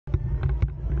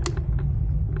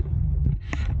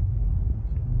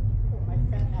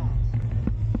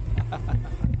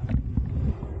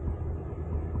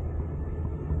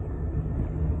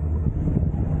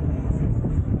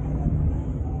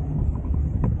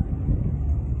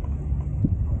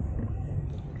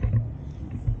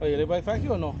Oh, you live by factory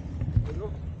or no?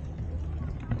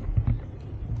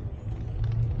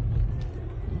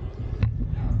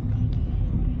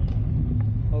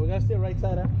 Oh, we gotta stay right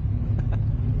side, huh?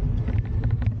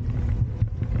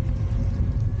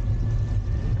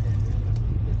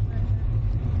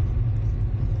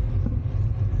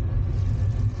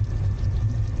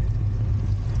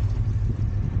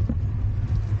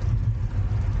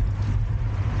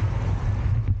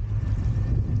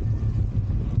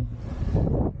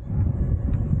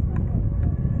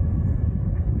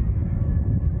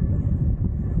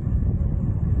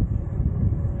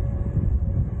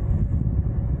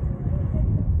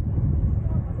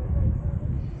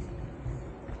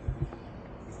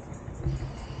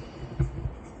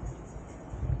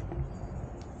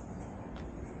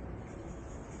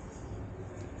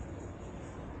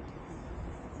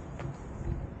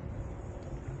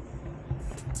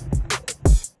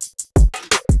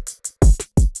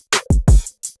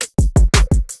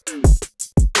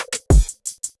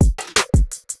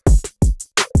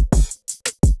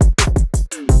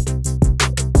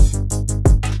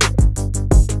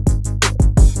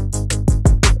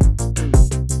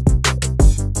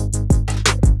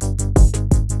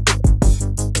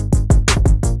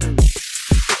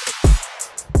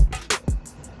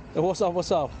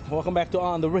 What's up? Welcome back to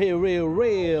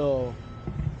OnDaReyL.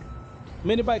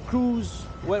 Mini bike cruise,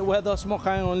 wet weather, small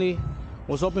kind only.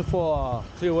 Was hoping for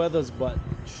clear weathers, but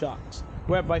shucks.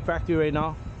 We're at Bike Factory right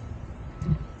now.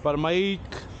 But Mike,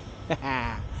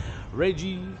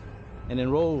 Reggie, and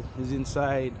then Ro is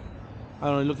inside. I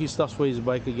don't know, looking stuff for his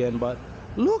bike again, but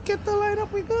look at the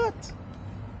lineup we got.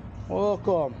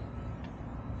 Welcome.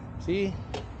 See?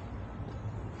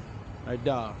 Right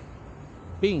there.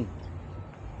 Ping.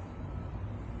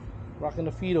 Rocking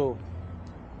the Fiido.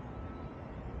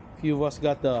 Few of us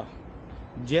got the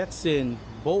Jetson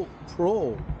Bolt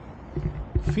Pro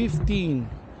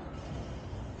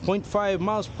 15.5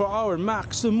 miles per hour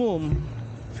maximum,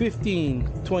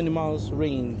 15-20 miles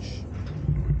range.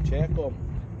 Check them.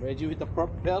 Reggie with the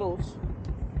purple pedals.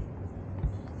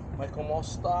 Might come all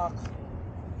stock.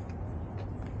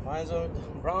 Mine's on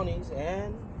brownies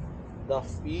and the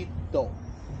Fiido.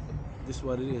 This is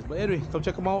what it is. But anyway, come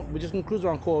check them out. We're just gonna cruise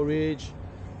around Koa Ridge,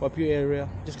 Waipio area.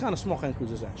 Just kind of small kind of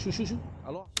cruises. Shoo shoo shoo.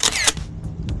 Hello.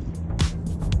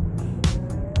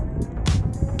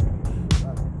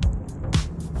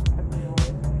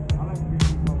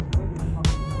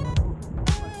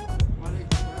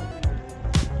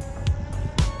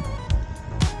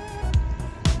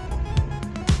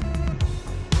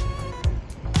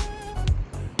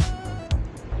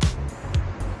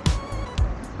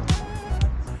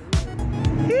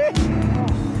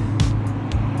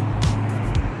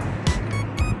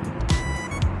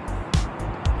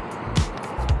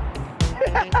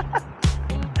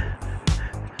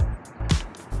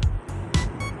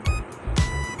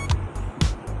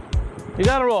 You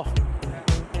gotta roll.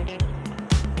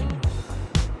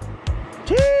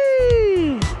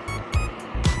 Gee!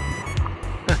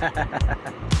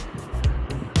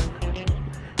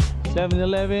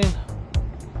 7-Eleven,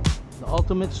 the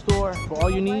ultimate store for all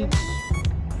your needs.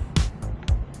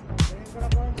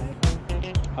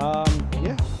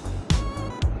 Yeah.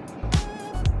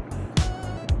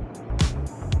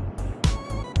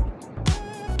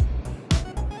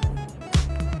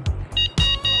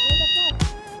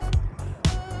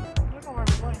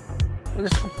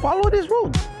 Just follow this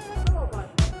road.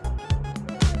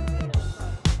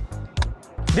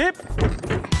 Dip.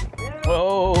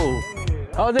 Whoa.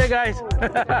 How's it, guys?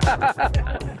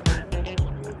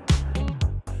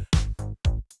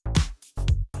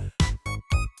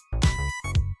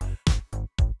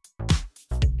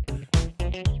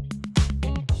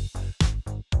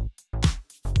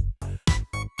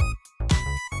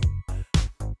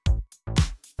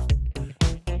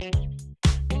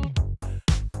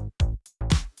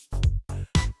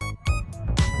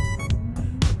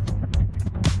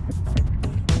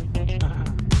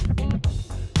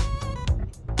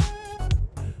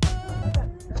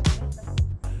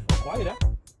 Quiet, huh?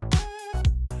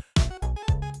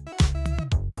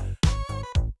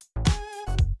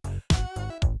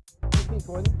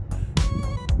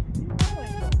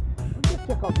 Just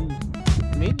check out these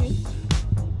minions.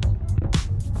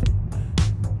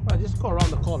 I just go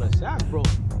around the cul-de-sac, bro.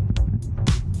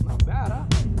 Not bad, huh?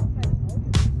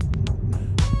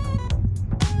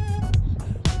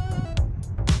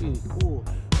 Really cool.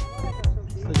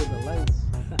 Look at the lights.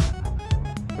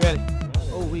 Ready?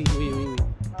 Oh, wait.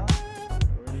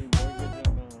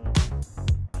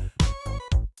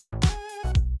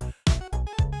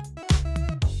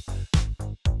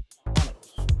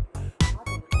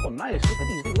 nice. Look at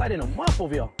these. They lighting them up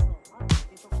over here.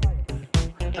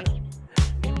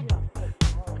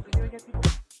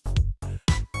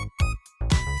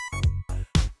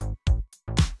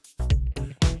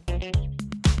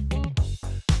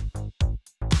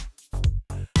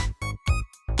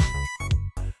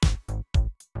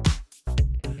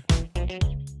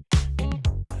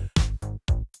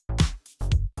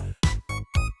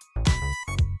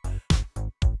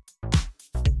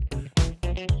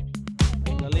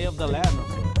 The lay of the land. Oh,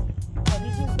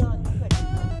 this is the duplex.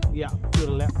 Yeah, to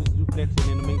the left is duplex and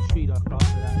then the main street across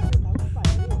to that.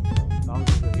 Long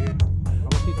over here. I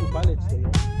want to see 2 pilots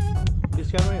there. This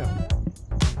camera here.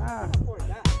 Ah,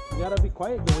 you gotta be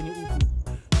quiet though when you eat.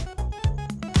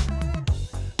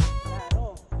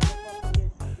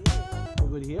 You're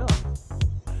good here.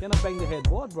 Cannot bang the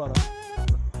headboard, brother.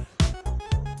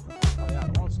 Oh yeah,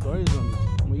 I want stories on this.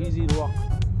 I'm easy to walk.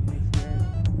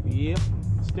 Yep.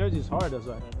 Stairs is hard as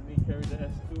well. Let me carry the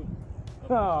S2.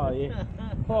 Oh yeah.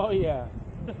 Oh yeah.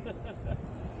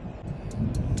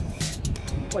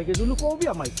 Wait, can you look over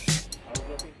here, Mike? I was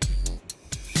looking.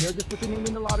 You're just putting him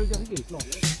in the lottery just in case, no? I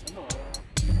know.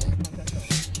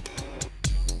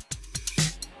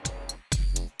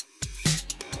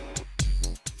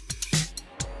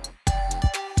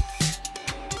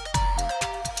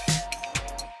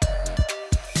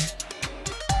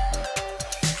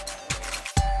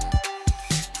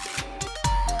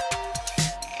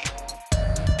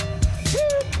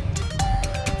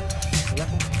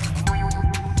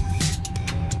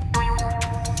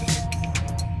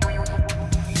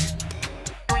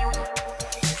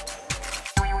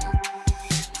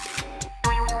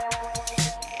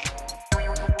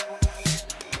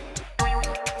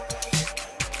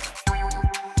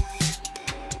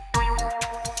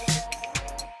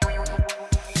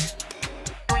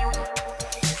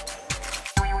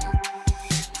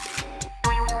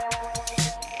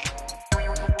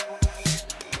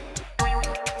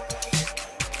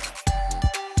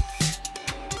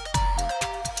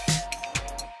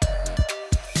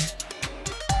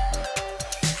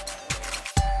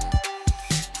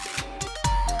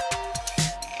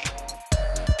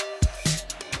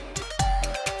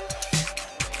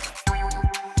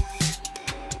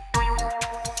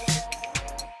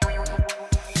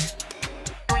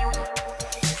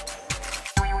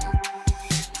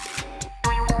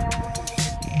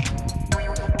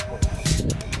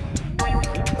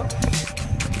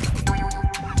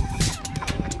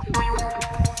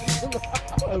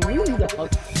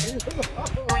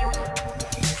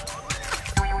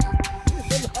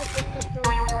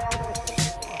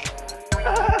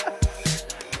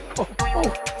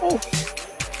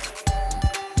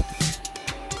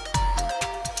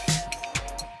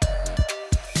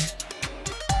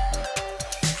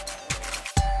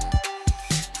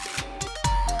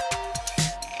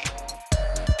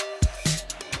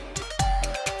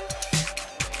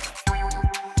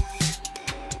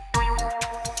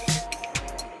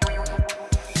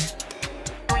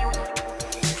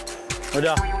 Oh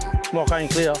yeah, smoke and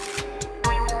clear.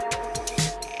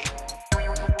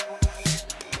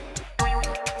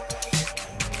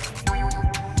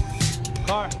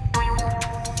 Car.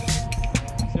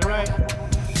 Sit right.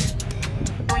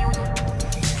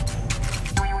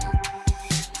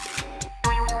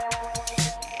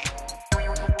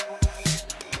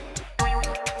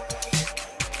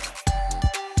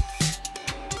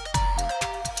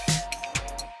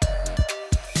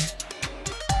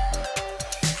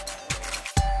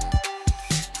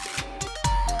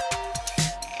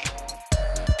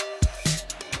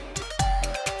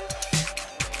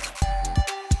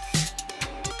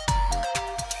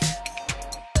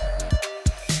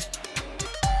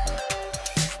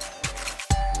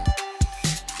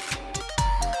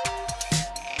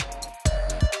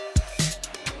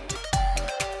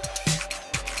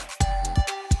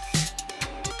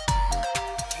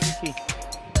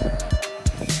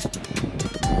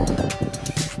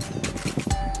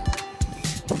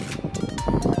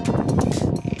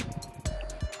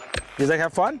 You guys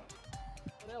have fun?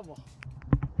 Whatever.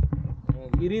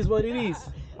 It is what it is.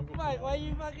 Mike, why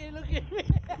you fucking looking at me?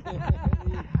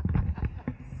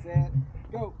 Set,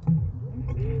 go.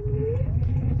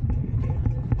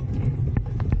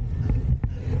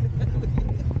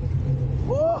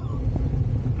 Oh,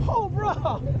 oh, bro.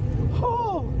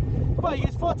 Oh, but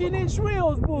it's 14-inch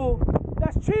wheels, boo.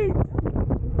 That's cheap.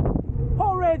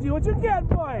 Oh, Reggie, what you get,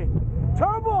 boy?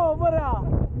 Turbo over there.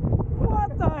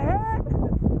 What the heck?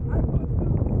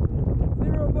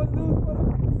 Zero but lose for the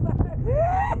first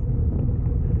time.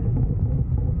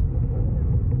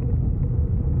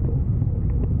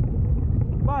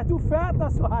 But too fat,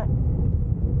 that's why.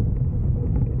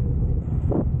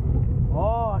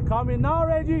 Oh, I'm coming now,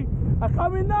 Reggie. I'm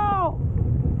coming now.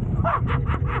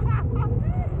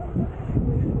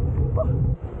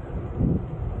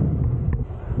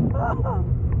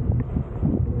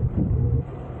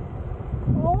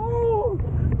 Oh,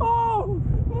 oh,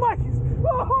 Mike.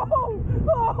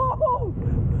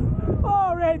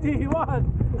 Oh, Reggie, what?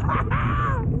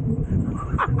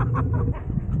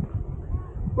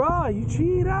 Bro, you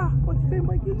cheater. What do you think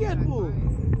Mike you get, boo?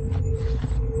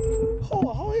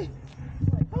 Oh, how he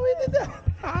did that?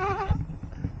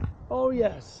 Oh,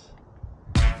 yes.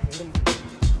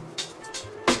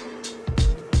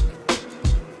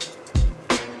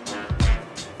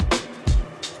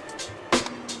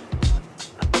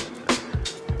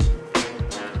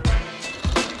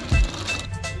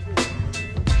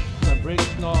 My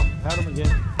brakes, no, had them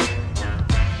again.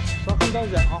 So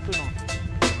sometimes they're off and on.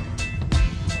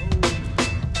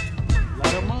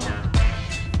 Let them on.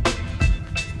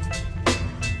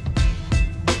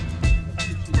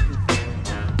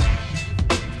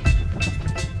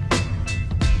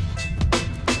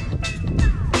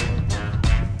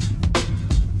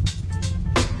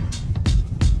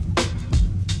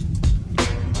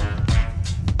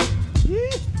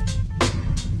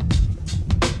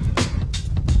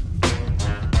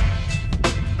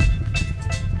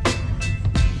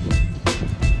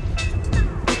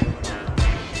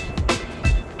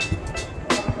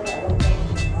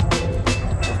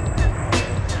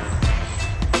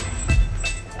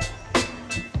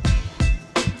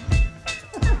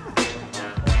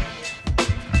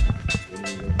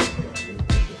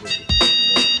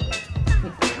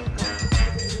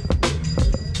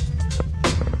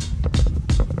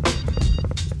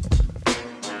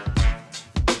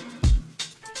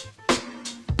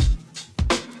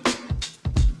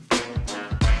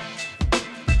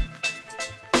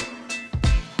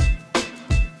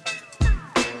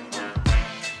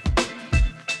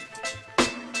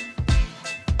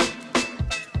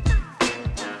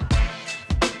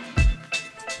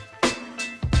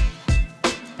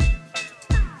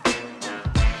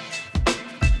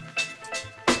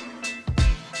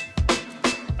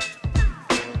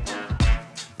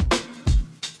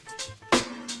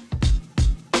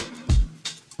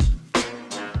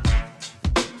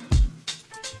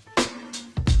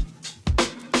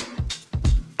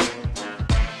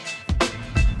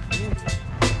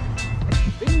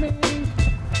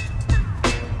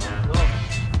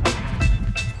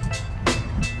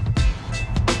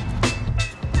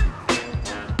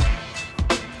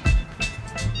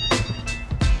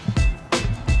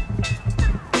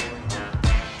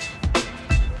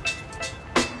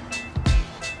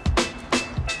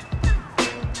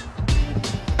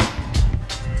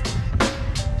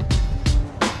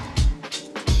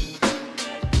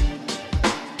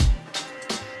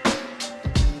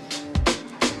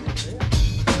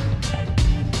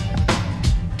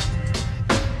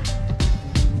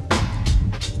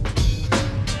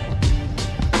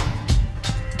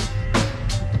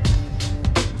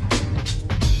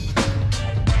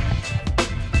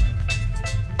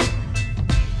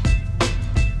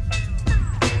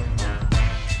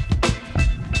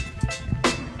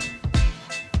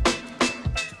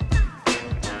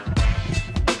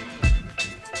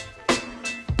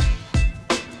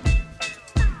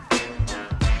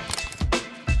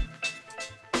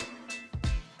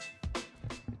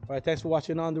 All right, thanks for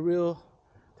watching OnDaReyL.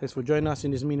 Thanks for joining us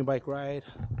in this mini bike ride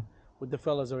with the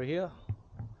fellas over here.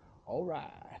 All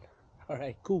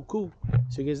right, cool.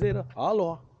 See you guys later.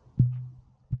 Aloha.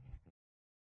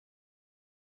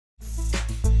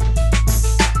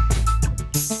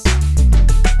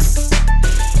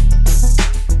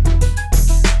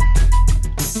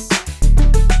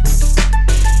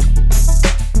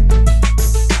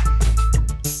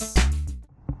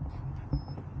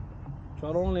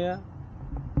 Shot only, yeah?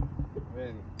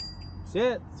 Ready.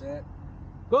 Set. Set.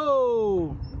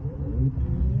 Go!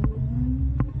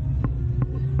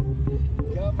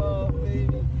 Come on,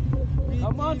 baby.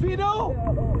 Come on, Fiido!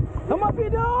 Come on,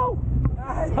 Fiido!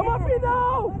 Come on,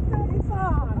 Fiido!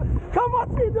 Come on,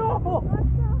 Fiido!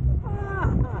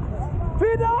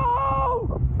 Fiido!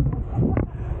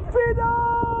 Fiido!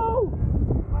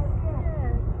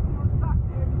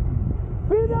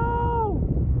 Fiido!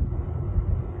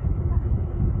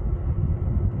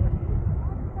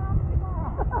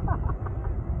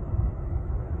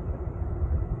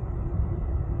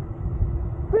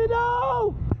 Fiido!